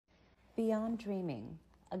Beyond Dreaming,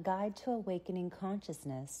 a guide to awakening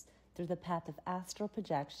consciousness through the path of astral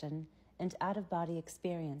projection and out-of-body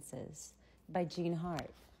experiences by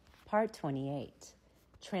Hart, Part 28,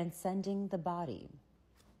 Transcending the Body.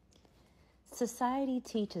 Society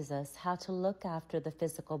teaches us how to look after the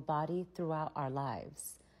physical body throughout our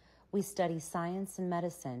lives. We study science and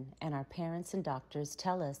medicine, and our parents and doctors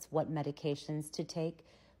tell us what medications to take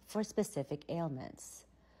for specific ailments.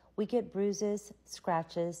 We get bruises,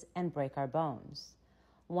 scratches, and break our bones.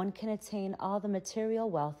 One can attain all the material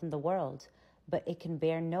wealth in the world, but it can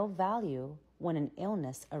bear no value when an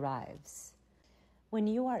illness arrives. When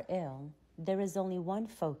you are ill, there is only one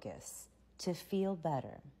focus: to feel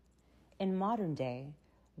better. In modern day,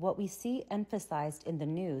 what we see emphasized in the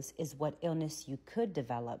news is what illness you could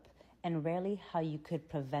develop and rarely how you could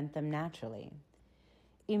prevent them naturally.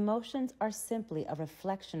 Emotions are simply a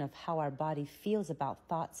reflection of how our body feels about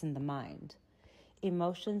thoughts in the mind.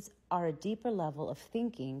 Emotions are a deeper level of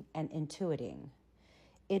thinking and intuiting.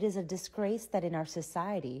 It is a disgrace that in our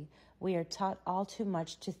society, we are taught all too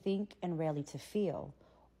much to think and rarely to feel.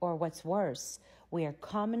 Or what's worse, we are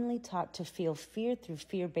commonly taught to feel fear through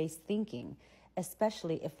fear-based thinking,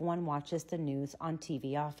 especially if one watches the news on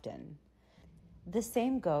TV often. The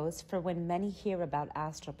same goes for when many hear about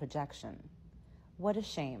astral projection. What a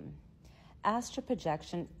shame. Astral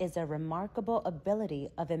projection is a remarkable ability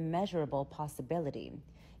of immeasurable possibility.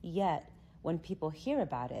 Yet, when people hear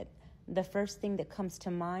about it, the first thing that comes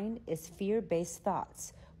to mind is fear-based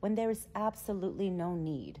thoughts when there is absolutely no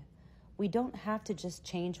need. We don't have to just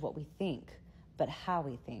change what we think, but how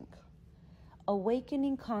we think.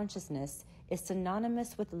 Awakening consciousness is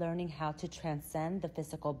synonymous with learning how to transcend the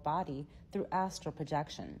physical body through astral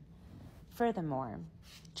projection. Furthermore,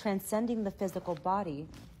 transcending the physical body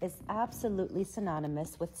is absolutely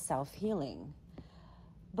synonymous with self-healing.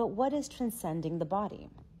 But what is transcending the body?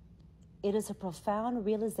 It is a profound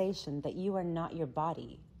realization that you are not your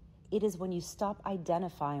body. It is when you stop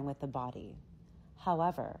identifying with the body.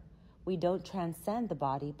 However, we don't transcend the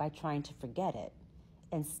body by trying to forget it.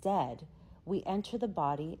 Instead, we enter the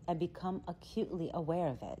body and become acutely aware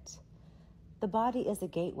of it. The body is a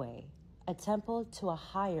gateway, a temple to a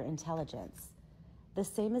higher intelligence. The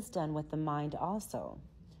same is done with the mind also.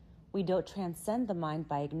 We don't transcend the mind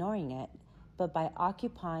by ignoring it, but by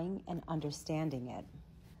occupying and understanding it.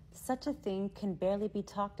 Such a thing can barely be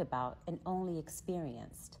talked about and only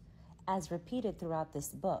experienced. As repeated throughout this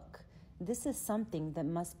book, this is something that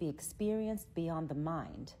must be experienced beyond the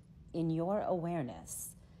mind, in your awareness.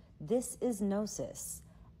 This is gnosis.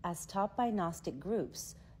 As taught by Gnostic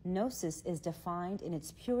groups, gnosis is defined in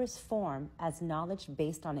its purest form as knowledge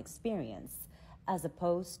based on experience, as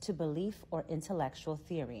opposed to belief or intellectual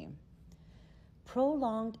theory.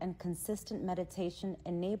 Prolonged and consistent meditation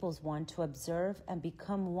enables one to observe and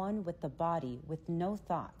become one with the body with no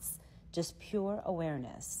thoughts, just pure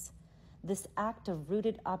awareness. This act of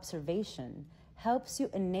rooted observation helps you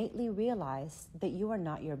innately realize that you are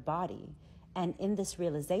not your body, and in this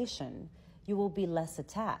realization, you will be less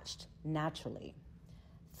attached naturally.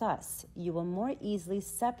 Thus, you will more easily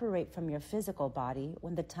separate from your physical body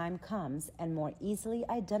when the time comes and more easily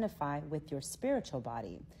identify with your spiritual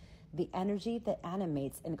body, the energy that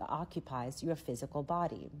animates and occupies your physical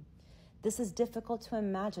body. This is difficult to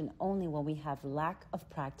imagine only when we have lack of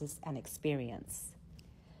practice and experience.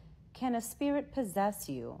 Can a spirit possess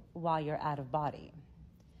you while you're out of body?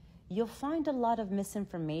 You'll find a lot of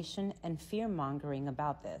misinformation and fear-mongering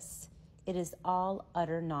about this. It is all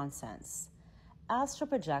utter nonsense. Astral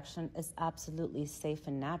projection is absolutely safe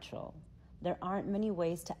and natural. There aren't many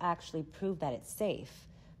ways to actually prove that it's safe,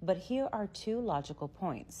 but here are two logical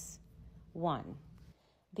points. 1.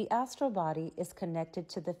 The astral body is connected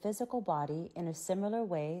to the physical body in a similar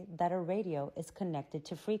way that a radio is connected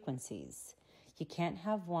to frequencies. You can't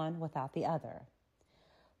have one without the other.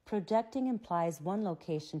 Projecting implies one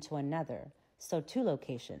location to another, so two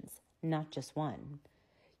locations, not just one.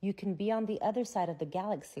 You can be on the other side of the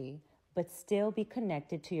galaxy, but still be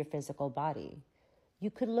connected to your physical body. You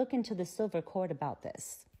could look into the silver cord about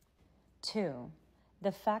this. 2.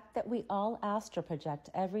 The fact that we all astral project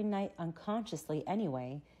every night unconsciously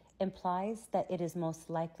anyway implies that it is most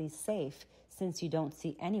likely safe since you don't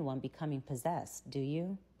see anyone becoming possessed, do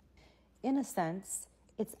you? In a sense,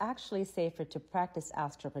 it's actually safer to practice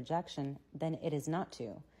astral projection than it is not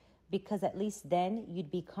to, because at least then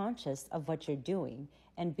you'd be conscious of what you're doing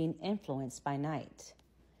and being influenced by night.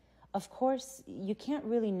 Of course, you can't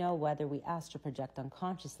really know whether we astral project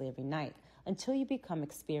unconsciously every night until you become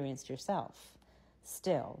experienced yourself.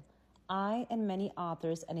 Still, I and many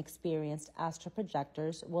authors and experienced astral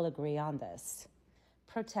projectors will agree on this.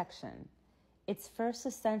 Protection. It's first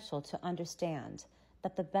essential to understand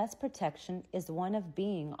that the best protection is one of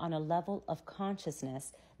being on a level of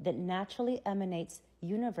consciousness that naturally emanates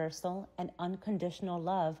universal and unconditional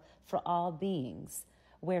love for all beings,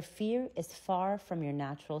 where fear is far from your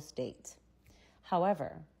natural state.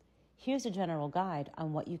 However, here's a general guide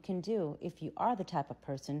on what you can do if you are the type of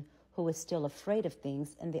person who is still afraid of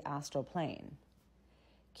things in the astral plane.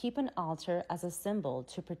 Keep an altar as a symbol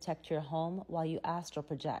to protect your home while you astral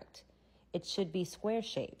project. It should be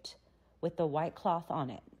square-shaped, with a white cloth on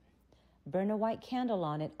it. Burn a white candle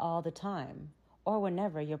on it all the time, or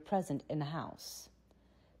whenever you're present in the house.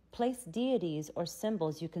 Place deities or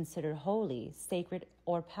symbols you consider holy, sacred,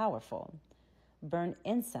 or powerful. Burn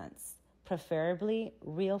incense, preferably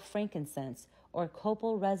real frankincense or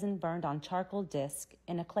copal resin burned on charcoal disc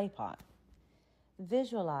in a clay pot.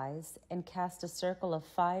 Visualize and cast a circle of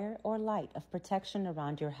fire or light of protection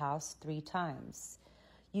around your house 3 times.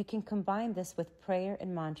 You can combine this with prayer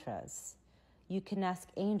and mantras. You can ask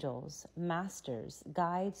angels, masters,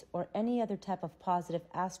 guides, or any other type of positive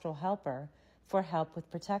astral helper for help with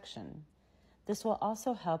protection. This will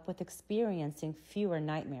also help with experiencing fewer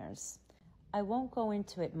nightmares. I won't go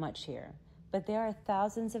into it much here, but there are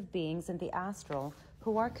thousands of beings in the astral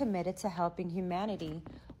who are committed to helping humanity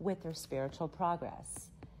with their spiritual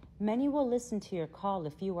progress. Many will listen to your call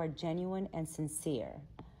if you are genuine and sincere.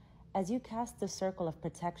 As you cast the circle of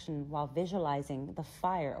protection while visualizing the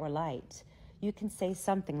fire or light, you can say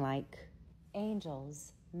something like,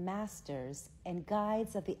 "Angels, masters, and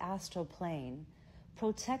guides of the astral plane,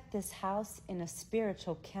 protect this house in a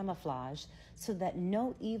spiritual camouflage so that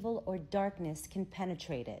no evil or darkness can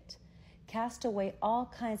penetrate it. Cast away all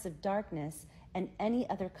kinds of darkness and any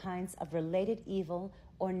other kinds of related evil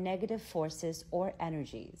or negative forces or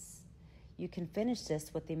energies." You can finish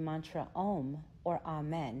this with the mantra Om or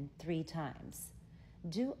Amen 3 times.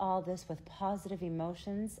 Do all this with positive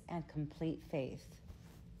emotions and complete faith.